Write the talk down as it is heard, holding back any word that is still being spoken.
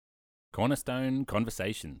Cornerstone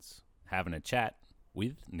Conversations, having a chat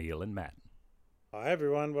with Neil and Matt. Hi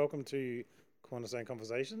everyone, welcome to Cornerstone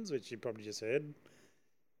Conversations, which you probably just heard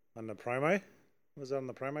on the promo. Was it on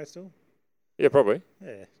the promo still? Yeah, probably.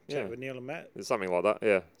 Yeah, Yeah. chat with Neil and Matt. It's something like that.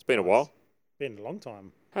 Yeah, it's been a Nice. while. Been a long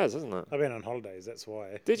time. Has, hasn't it? I've been on holidays, that's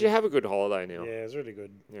why. Did you have a good holiday, Neil? Yeah, it was really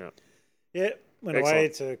good. Yeah. Yeah, went away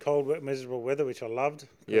to cold, wet, miserable weather, which I loved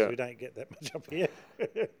because Yeah. we don't get that much up here.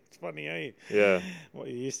 It's funny, eh? Yeah. What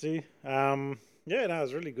you used to. Yeah, no, it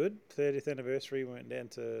was really good. 30th anniversary, went down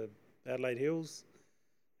to Adelaide Hills.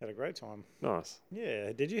 Had a great time. Nice.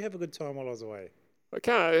 Yeah, did you have a good time while I was away?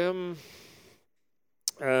 Okay.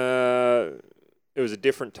 It was a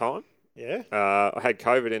different time. Yeah? I had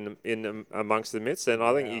COVID in amongst the midst, and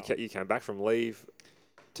I think Wow. you came back from leave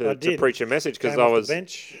I to did. preach a message because Came I off the was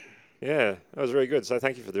bench. yeah, that was really good. So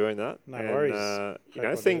thank you for doing that. No and, worries. You Hope I know,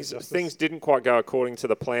 did it things justice. didn't quite go according to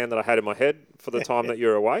the plan that I had in my head for the time that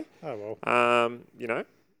you're away. Oh well, You know,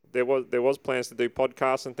 there was plans to do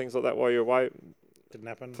podcasts and things like that while you're away. didn't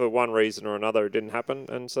happen. For one reason or another, it didn't happen,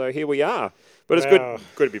 and so here we are. But it's Wow.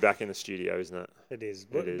 good to be back in the studio, isn't it? It is.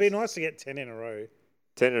 It It'd is. be nice to get 10 in a row.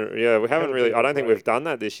 Yeah, we haven't a really. bit I of a don't think break. we've done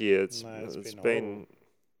that this year. It's No, it's been been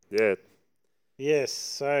yeah. Yes.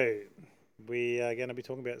 So we are going to be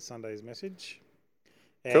talking about Sunday's message,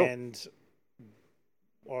 Cool. and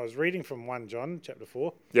I was reading from 1 John chapter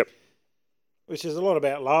 4. Yep. Which is a lot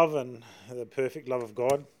about love and the perfect love of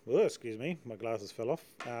God. Oh, excuse me, my glasses fell off.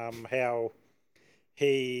 How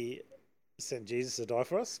He sent Jesus to die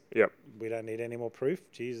for us. Yep. We don't need any more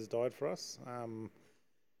proof. Jesus died for us.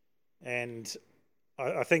 And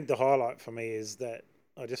I think the highlight for me is that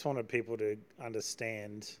I just wanted people to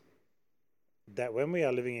understand that when we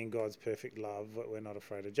are living in God's perfect love, we're not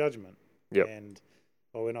afraid of judgment. Yep.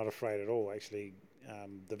 Or we're not afraid at all, actually.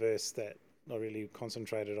 The verse that I really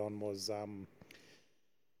concentrated on was,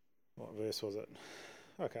 what verse was it?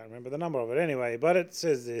 I can't remember the number of it anyway, but it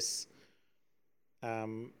says this,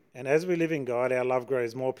 and as we live in God, our love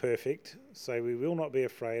grows more perfect, so we will not be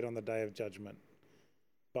afraid on the day of judgment.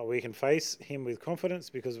 But we can face him with confidence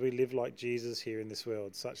because we live like Jesus here in this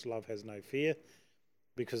world. Such love has no fear,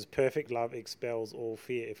 because perfect love expels all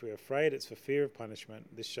fear. If we're afraid, it's for fear of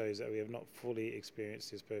punishment. This shows that we have not fully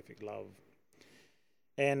experienced his perfect love.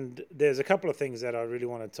 And there's a couple of things that I really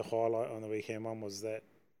wanted to highlight on the weekend. One was that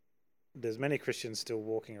there's many Christians still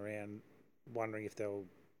walking around wondering if they'll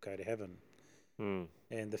go to heaven. Hmm.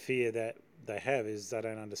 And the fear that they have is they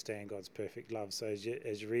don't understand God's perfect love. So as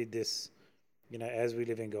you read this, you know, as we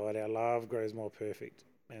live in God, our love grows more perfect.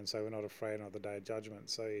 And so we're not afraid on the day of judgment.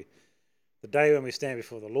 So the day when we stand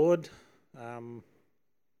before the Lord,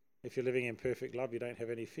 if you're living in perfect love, you don't have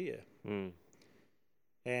any fear. Hmm.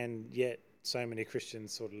 And yet so many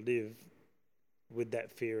Christians sort of live with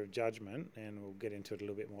that fear of judgment, and we'll get into it a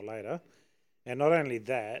little bit more later. And not only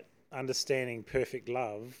that, understanding perfect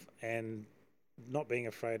love and not being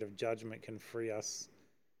afraid of judgment can free us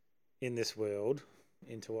in this world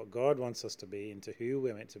into what God wants us to be, into who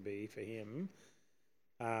we're meant to be for him.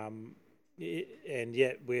 And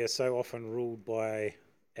yet we are so often ruled by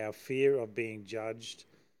our fear of being judged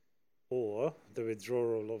or the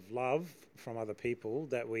withdrawal of love from other people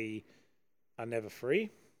that we are never free,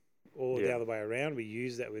 or the other way around, we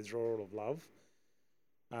use that withdrawal of love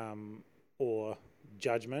or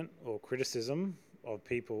judgment or criticism of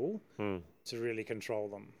people to really control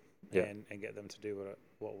them and get them to do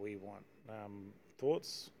what we want.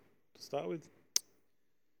 Thoughts to start with?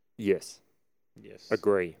 Yes. Yes.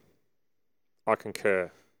 Agree. I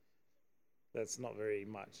concur. That's not very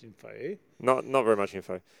much info. Not very much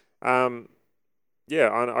info. Yeah,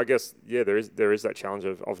 I guess there is that challenge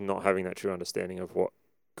of not having that true understanding of what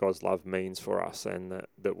God's love means for us, and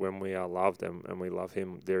that when we are loved and we love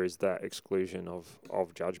him, there is that exclusion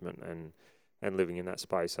of judgment and living in that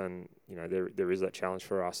space. And you know, there is that challenge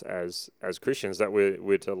for us as Christians that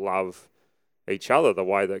we're to love each other the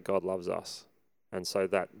way that God loves us. And so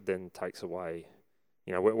that then takes away,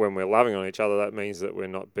 you know, when we're loving on each other, that means that we're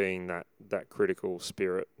not being that critical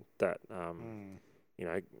spirit that you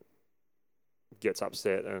know, gets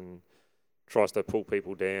upset and tries to pull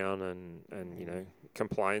people down and you know,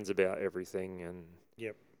 complains about everything. And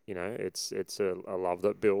you know, it's a love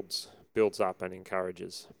that builds up and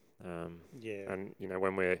encourages. And you know,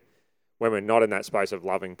 when we're not in that space of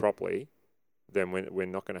loving properly, then we're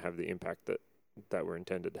not going to have the impact that we're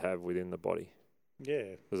intended to have within the body.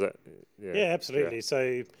 Yeah. Is that? Yeah, absolutely. Yeah.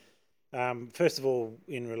 So, first of all,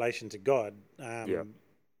 in relation to God,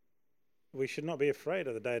 we should not be afraid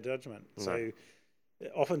of the day of judgment. No. So,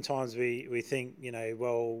 oftentimes we think, you know,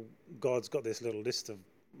 well, God's got this little list of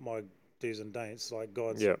my do's and don'ts, like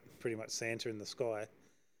God's pretty much Santa in the sky,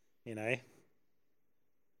 you know.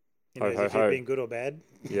 Ho, As ho, if ho. you've been good or bad,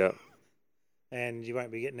 Yeah. and you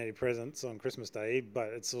won't be getting any presents on Christmas Day,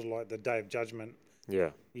 but it's sort of like the Day of Judgment.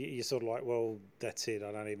 Yeah. You're sort of like, well, that's it.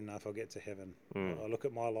 I don't even know if I'll get to heaven. Mm. I look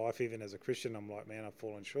at my life, even as a Christian, I'm like, man, I've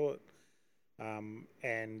fallen short.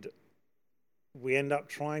 And we end up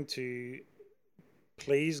trying to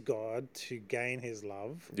please God to gain his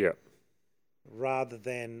love Yeah. rather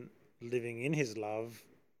than living in his love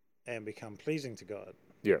and become pleasing to God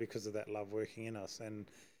Yeah. because of that love working in us. And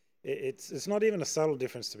it's not even a subtle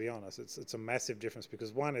difference, to be honest. It's a massive difference,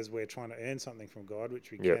 because one is we're trying to earn something from God,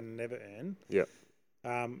 which we Yeah. can never earn. Yeah.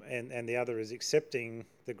 And the other is accepting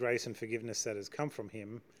the grace and forgiveness that has come from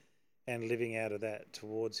him and living out of that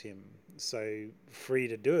towards him. So free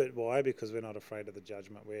to do it. Why? Because we're not afraid of the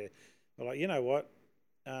judgment. We're like, you know what?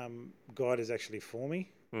 God is actually for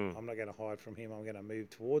me. Mm. I'm not going to hide from him. I'm going to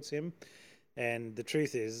move towards him. And the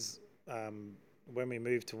truth is, when we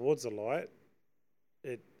move towards the light,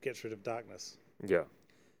 it gets rid of darkness. Yeah.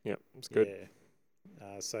 Yeah. It's good.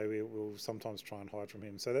 Yeah. So we will sometimes try and hide from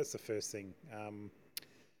him. So that's the first thing.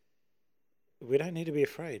 We don't need to be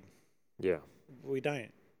afraid. Yeah. We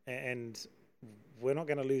don't. And we're not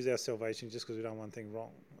going to lose our salvation just because we've done one thing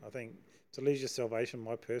wrong. I think to lose your salvation,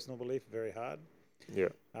 my personal belief, very hard. Yeah.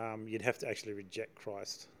 You'd have to actually reject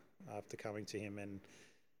Christ after coming to him. And,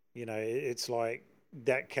 you know, it's like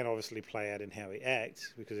that can obviously play out in how we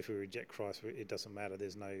act, because if we reject Christ, it doesn't matter.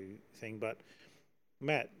 There's no thing. But,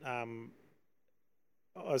 Matt, I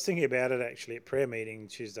was thinking about it actually at prayer meeting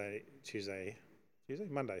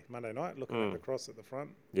Monday night, looking at the cross at the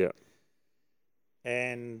front. Yeah.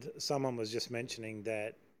 And someone was just mentioning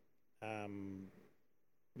that,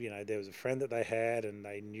 you know, there was a friend that they had and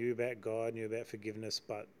they knew about God, knew about forgiveness,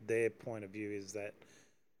 but their point of view is that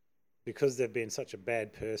because they've been such a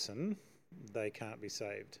bad person, they can't be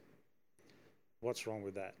saved. What's wrong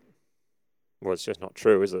with that? Well, it's just not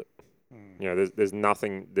true, is it? You know, there's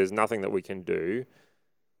nothing that we can do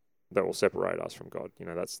that will separate us from God. You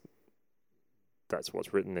know, that's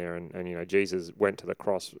what's written there. And you know, Jesus went to the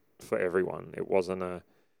cross for everyone. It wasn't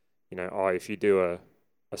if you do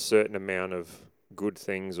a certain amount of good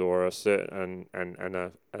things or a certain and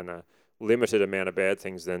a limited amount of bad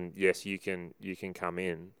things, then yes, you can come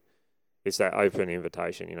in. It's that open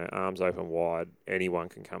invitation, you know, arms open wide. Anyone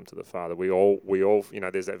can come to the Father. We all, you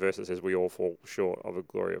know, there's that verse that says we all fall short of the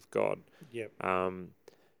glory of God. Yep.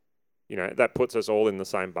 You know, that puts us all in the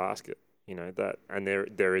same basket. You know that, and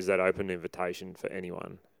there is that open invitation for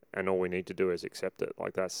anyone, and all we need to do is accept it.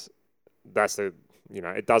 Like that's the, you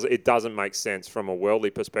know, it doesn't make sense from a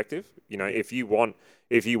worldly perspective. You know, if you want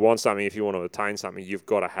something, if you want to attain something, you've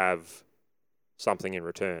got to have something in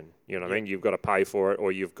return. You know what I mean? You've got to pay for it,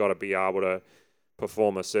 or you've got to be able to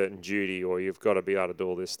perform a certain duty, or you've got to be able to do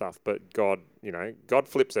all this stuff. But God, you know, God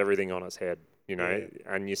flips everything on its head. You know,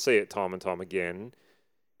 and you see it time and time again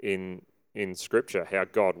in Scripture how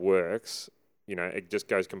God works. You know, it just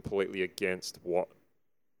goes completely against what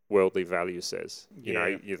worldly value says. You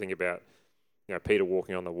know, you think about, you know, Peter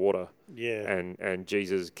walking on the water, and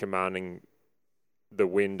Jesus commanding the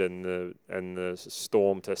wind and the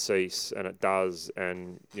storm to cease, and it does.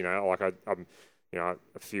 And you know, like I'm, you know,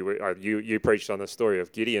 you preached on the story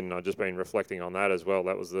of Gideon. I've just been reflecting on that as well.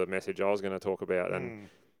 That was the message I was going to talk about, and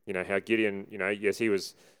you know how Gideon, you know, yes, he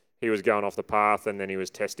was going off the path, and then he was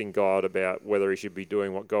testing God about whether he should be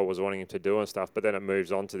doing what God was wanting him to do and stuff. But then it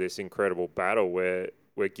moves on to this incredible battle where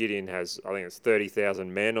Gideon has, I think it's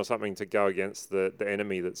 30,000 men or something to go against the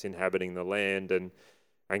enemy that's inhabiting the land, and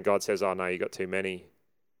God says, "Oh no, you got too many."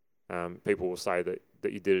 People will say that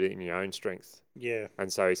you did it in your own strength. Yeah.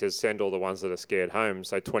 And so he says, send all the ones that are scared home.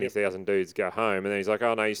 So 20,000 dudes go home, and then he's like,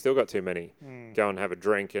 "Oh no, you still got too many. Go and have a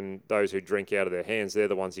drink." And those who drink out of their hands, they're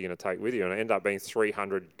the ones you're going to take with you. And it ended up being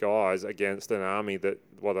 300 guys against an army that,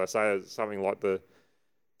 what they say is something like the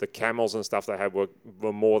camels and stuff they had were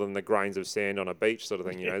more than the grains of sand on a beach, sort of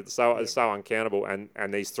thing. You know, it's so uncountable.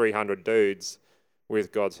 And these 300 dudes,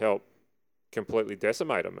 with God's help, completely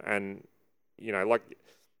decimate them. And you know, like,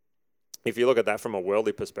 if you look at that from a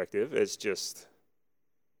worldly perspective, it's just,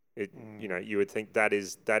 you know, you would think that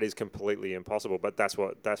is completely impossible, but that's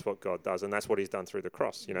what God does, and that's what He's done through the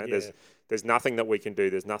cross. You know, there's nothing that we can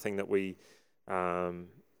do. There's nothing that we,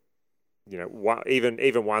 you know,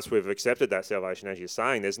 even once we've accepted that salvation, as you're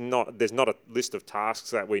saying, there's not a list of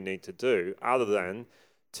tasks that we need to do other than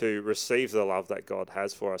to receive the love that God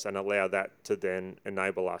has for us and allow that to then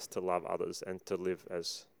enable us to love others and to live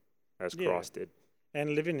as Christ did.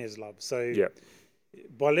 And live in His love. So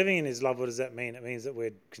by living in His love, what does that mean? It means that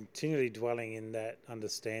we're continually dwelling in that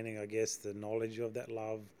understanding, I guess, the knowledge of that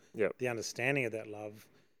love, the understanding of that love,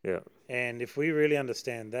 Yeah. And if we really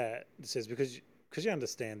understand that, it says because you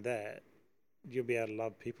understand that, you'll be able to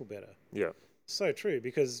love people better. Yeah. So true,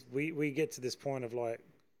 because we get to this point of like,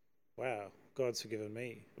 wow, God's forgiven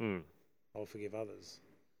me. Mm. I'll forgive others.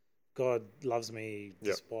 God loves me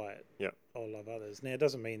Yep. despite. Yep. I'll love others. Now, it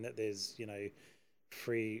doesn't mean that there's,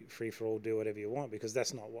 free for all, do whatever you want, because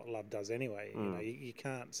that's not what love does anyway. You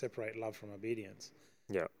can't separate love from obedience.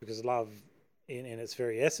 Yeah. Because love, in its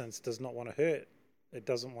very essence, does not want to hurt. It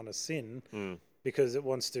doesn't want to sin, because it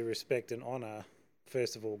wants to respect and honor,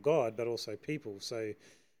 first of all, God, but also people. So,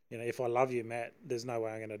 if I love you, Matt, there's no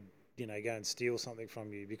way I'm going to, go and steal something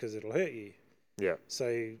from you because it'll hurt you. Yeah.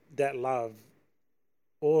 So that love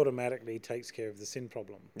automatically takes care of the sin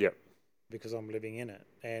problem. Yep. Because I'm living in it.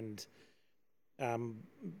 And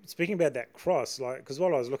speaking about that cross, because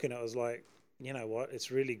while I was looking at it, I was like, you know what?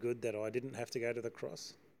 It's really good that I didn't have to go to the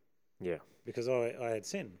cross. Yeah. Because I had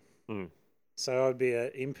sin. Mm. So I'd be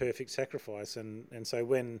an imperfect sacrifice. And so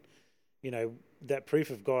when, that proof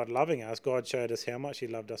of God loving us, God showed us how much he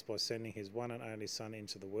loved us by sending his one and only Son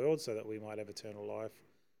into the world so that we might have eternal life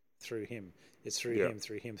through him. It's through him,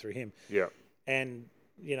 through him, through him. Yeah. And,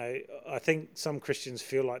 I think some Christians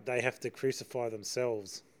feel like they have to crucify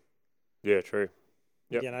themselves. Yeah, true.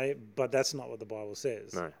 Yep. But that's not what the Bible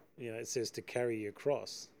says. No. It says to carry your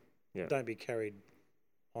cross. Yeah. Don't be carried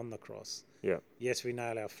on the cross. Yeah. Yes, we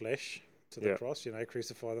nail our flesh to the cross,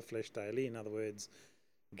 crucify the flesh daily. In other words,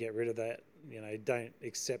 get rid of that, don't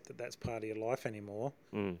accept that that's part of your life anymore.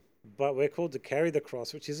 Mm. But we're called to carry the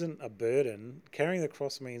cross, which isn't a burden. Carrying the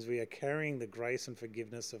cross means we are carrying the grace and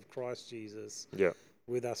forgiveness of Christ Jesus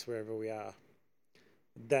with us wherever we are.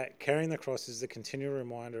 That carrying the cross is the continual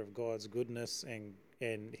reminder of God's goodness and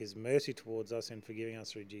his mercy towards us and forgiving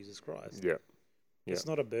us through Jesus Christ. Yeah. It's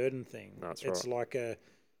not a burden thing. That's it's right. like a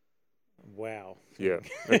wow. Yeah.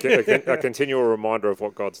 A continual reminder of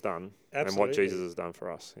what God's done. Absolutely. And what Jesus has done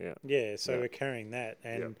for us. Yeah. Yeah, so we're carrying that.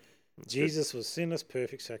 And Jesus was sinless,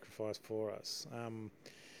 perfect sacrifice for us.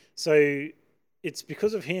 So it's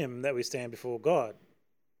because of him that we stand before God.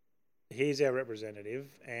 He's our representative.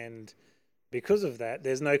 And because of that,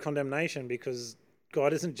 there's no condemnation because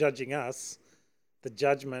God isn't judging us. The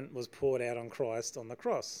judgment was poured out on Christ on the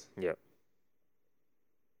cross. Yeah.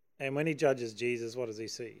 And when he judges Jesus, what does he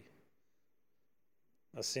see?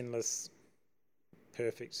 A sinless,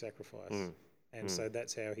 perfect sacrifice. And so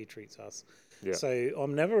that's how he treats us. Yeah. So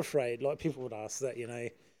I'm never afraid. Like people would ask that,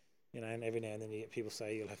 and every now and then you get people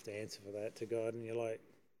say you'll have to answer for that to God. And you're like,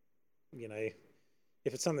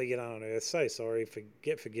 if it's something you done on earth, say sorry,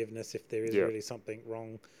 get forgiveness if there is really something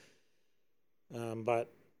wrong.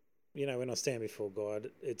 But, when I stand before God,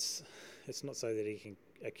 it's not so that he can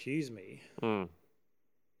accuse me.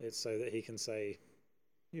 It's so that he can say,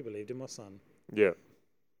 you believed in my son. Yeah.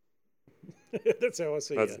 That's how I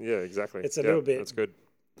see it. Yeah, exactly. It's a little bit that's good.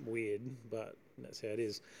 Weird, but that's how it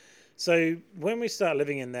is. So when we start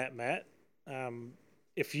living in that, Matt,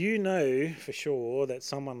 if you know for sure that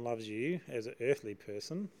someone loves you as an earthly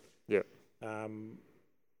person, do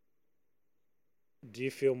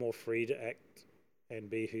you feel more free to act and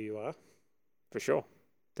be who you are? For sure,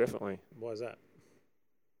 definitely. Why is that?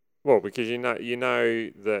 Well, because you know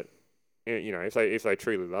that if they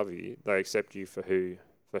truly love you, they accept you for who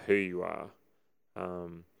you are.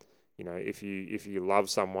 If you love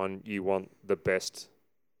someone, you want the best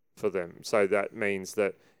for them. So that means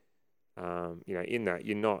that in that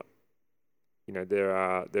you're not, there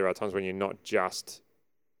are times when you're not just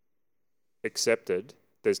accepted.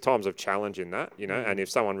 There's times of challenge in that, and if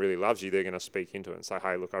someone really loves you, they're going to speak into it and say,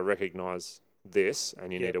 hey, look, I recognize this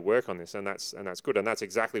and you need to work on this. And that's good. And that's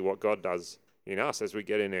exactly what God does in us as we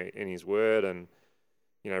get in his word and,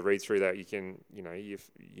 read through that. You can,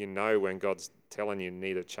 when God's telling you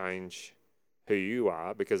need to change who you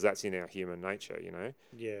are because that's in our human nature,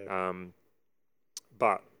 Yeah.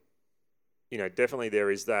 But, definitely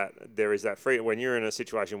there is that freedom. When you're in a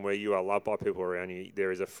situation where you are loved by people around you,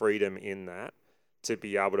 there is a freedom in that to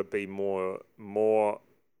be able to be more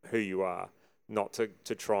who you are, not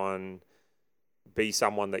to try and be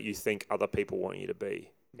someone that you think other people want you to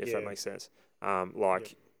be, if that makes sense.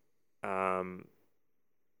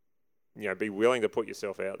 Be willing to put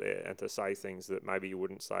yourself out there and to say things that maybe you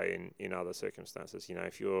wouldn't say in other circumstances.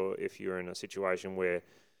 If you're in a situation where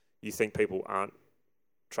you think people aren't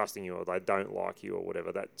trusting you or they don't like you or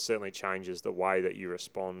whatever, that certainly changes the way that you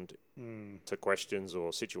respond to questions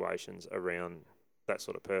or situations around that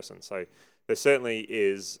sort of person. So there certainly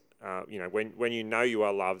is, when you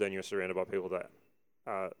are loved and you're surrounded by people that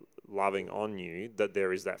are loving on you, that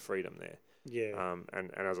there is that freedom there. Yeah.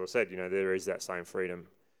 And as I said, there is that same freedom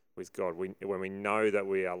with God. When we know that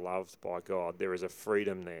we are loved by God, there is a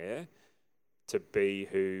freedom there to be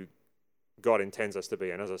who God intends us to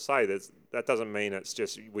be. And as I say, that doesn't mean it's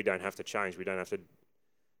just we don't have to change. We don't have to,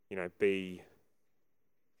 be.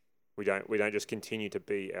 We don't just continue to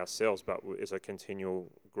be ourselves, but it's a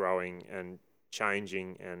continual growing and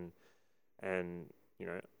changing and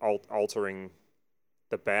altering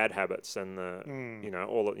the bad habits and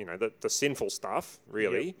the sinful stuff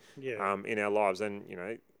really in our lives. And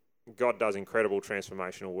God does incredible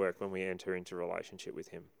transformational work when we enter into relationship with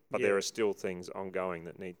Him, but there are still things ongoing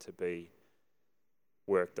that need to be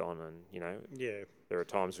worked on. And there are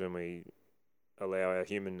times when we allow our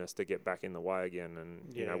humanness to get back in the way again,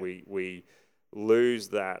 and we lose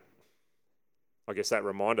that, I guess, that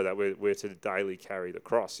reminder that we're to daily carry the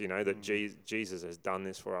cross, that Jesus has done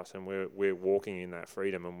this for us, and we're walking in that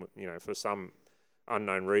freedom. And for some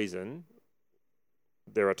unknown reason,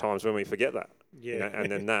 there are times when we forget that,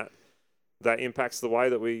 and then that impacts the way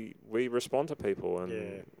that we respond to people. And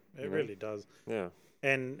it really does. Yeah.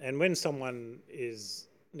 And when someone is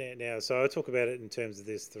now, so I talk about it in terms of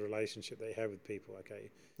the relationship they have with people. Okay.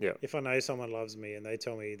 Yeah. If I know someone loves me and they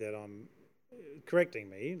tell me that I'm correcting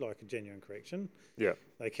me, like a genuine correction. Yeah.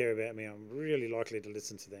 They care about me, I'm really likely to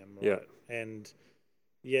listen to them. Right? Yeah. And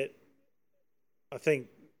yet, I think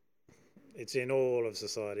it's in all of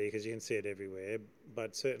society, because you can see it everywhere,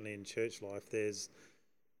 but certainly in church life,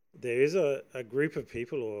 there is a group of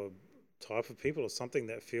people or type of people or something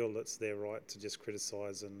that feel that's their right to just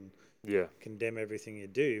criticize and condemn everything you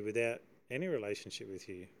do without any relationship with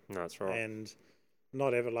you. No, that's right. And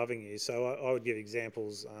not ever loving you. So I would give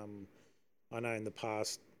examples. I know in the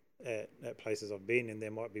past at places I've been in,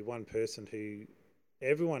 there might be one person who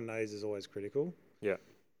everyone knows is always critical. Yeah.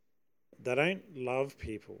 They don't love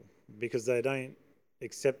people because they don't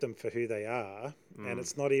accept them for who they are. And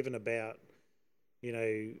it's not even about,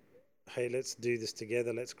 hey, let's do this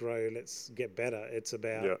together, let's grow, let's get better. It's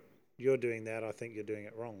about you're doing that, I think you're doing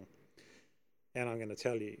it wrong. And I'm going to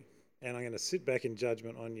tell you. And I'm going to sit back in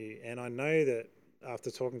judgment on you. And I know that after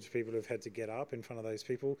talking to people who've had to get up in front of those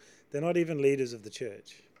people, they're not even leaders of the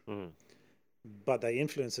church. But they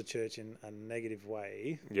influence the church in a negative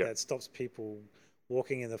way that stops people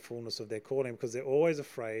walking in the fullness of their calling, because they're always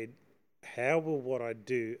afraid, how will what I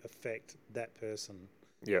do affect that person?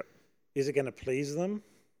 Yeah. Is it going to please them?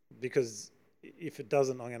 Because if it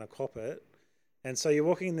doesn't, I'm going to cop it. And so you're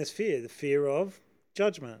walking in this fear, the fear of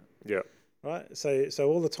judgment. Yeah. Right? So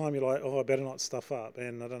all the time you're like, I better not stuff up.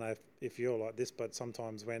 And I don't know if you're like this, but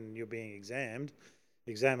sometimes when you're being examined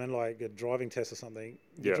like a driving test or something,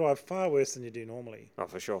 you drive far worse than you do normally. Oh,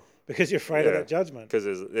 for sure. Because you're afraid of that judgment. Because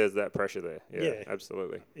there's that pressure there. Yeah,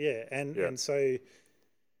 absolutely. Yeah, and so,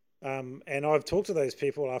 and I've talked to those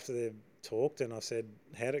people after they've talked, and I said,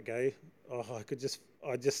 how'd it go?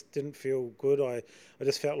 I just didn't feel good. I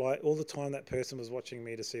just felt like all the time that person was watching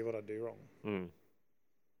me to see what I do wrong.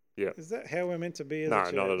 Yeah. Is that how we're meant to be as a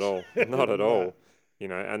church? No, not at all. Not at all.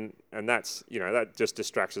 And that's, that just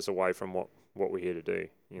distracts us away from what we're here to do,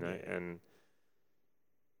 and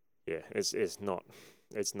it's not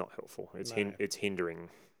helpful. It's hindering.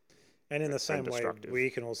 And in the same way, we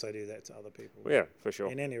can also do that to other people. Yeah, for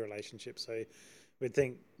sure. In any relationship. So we'd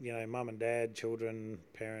think, mum and dad, children,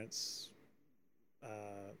 parents,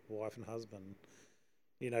 wife and husband,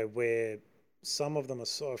 where some of them are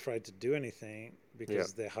so afraid to do anything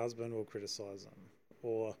because their husband will criticize them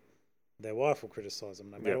or their wife will criticize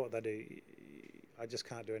them no matter what they do. I just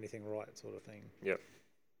can't do anything right, sort of thing. Yep.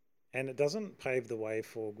 And it doesn't pave the way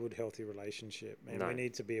for good, healthy relationship. And we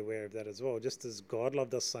need to be aware of that as well. Just as God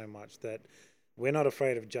loved us so much that we're not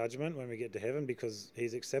afraid of judgment when we get to heaven because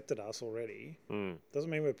He's accepted us already.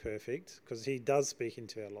 Doesn't mean we're perfect, because He does speak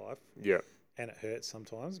into our life. Yeah. And it hurts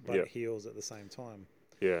sometimes, but it heals at the same time.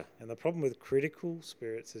 Yeah. And the problem with critical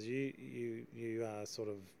spirits, as you sort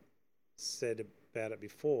of said about it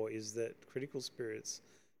before, is that critical spirits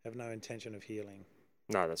have no intention of healing.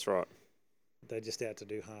 No, that's right. They're just out to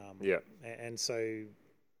do harm. Yeah. And so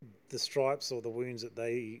the stripes or the wounds that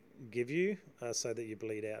they give you are so that you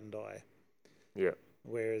bleed out and die. Yeah.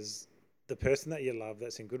 Whereas the person that you love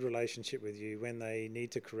that's in good relationship with you, when they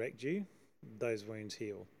need to correct you, those wounds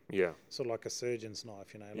heal. Yeah. Sort of like a surgeon's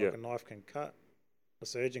knife, like a knife can cut, a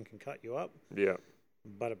surgeon can cut you up. Yeah.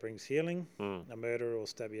 But it brings healing. A murderer will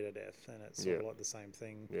stab you to death. And it's sort of like the same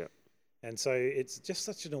thing. Yeah. And so it's just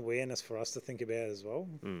such an awareness for us to think about as well.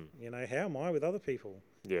 How am I with other people?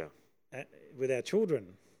 Yeah. With our children.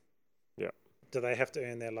 Yeah. Do they have to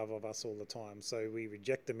earn their love of us all the time? So we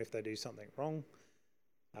reject them if they do something wrong.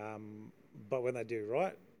 But when they do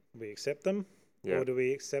right, we accept them. Yeah. Or do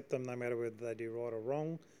we accept them no matter whether they do right or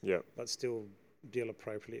wrong? Yeah. But still deal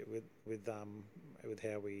appropriately with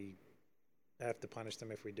how we have to punish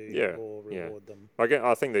them if we do, Yeah, or yeah. reward them.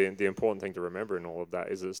 I think the important thing to remember in all of that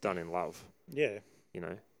is that it's done in love. Yeah, You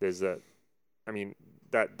know, there's that. I mean,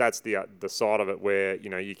 that's the side of it where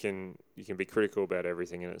you can be critical about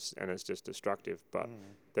everything and it's just destructive. But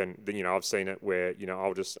then I've seen it where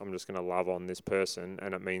I'm just going to love on this person,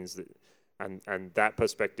 and it means that. And that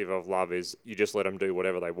perspective of love is you just let them do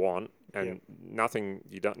whatever they want, and nothing.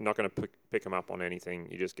 You're not going to pick them up on anything.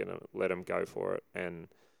 You're just going to let them go for it, and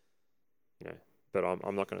But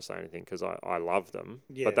I'm not going to say anything because I love them.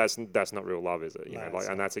 Yeah. But that's not real love, is it? No, it's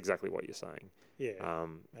and not. that's exactly what you're saying. Yeah.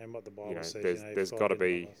 And what the Bible says, there's God got to didn't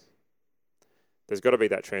be love us. there's got to be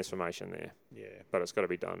that transformation there, Yeah, but it's got to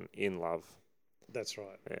be done in love. that's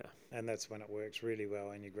right. Yeah. And that's when it works really well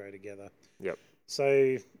and you grow together. Yep.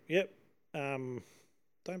 So,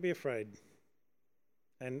 don't be afraid.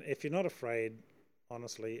 And if you're not afraid,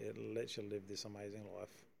 honestly, it'll let you live this amazing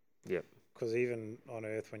life. Yep. Because even on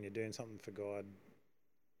earth, when you're doing something for God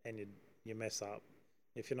and you mess up,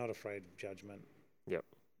 if you're not afraid of judgment, Yep.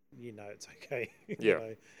 It's okay. Yeah.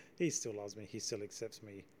 He still loves me. He still accepts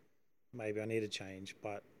me. Maybe I need to change,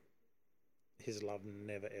 but his love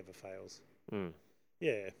never, ever fails. Mm.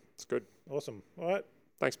 Yeah. It's good. Awesome. All right.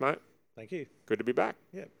 Thanks, mate. Thank you. Good to be back.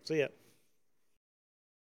 Yeah. See ya.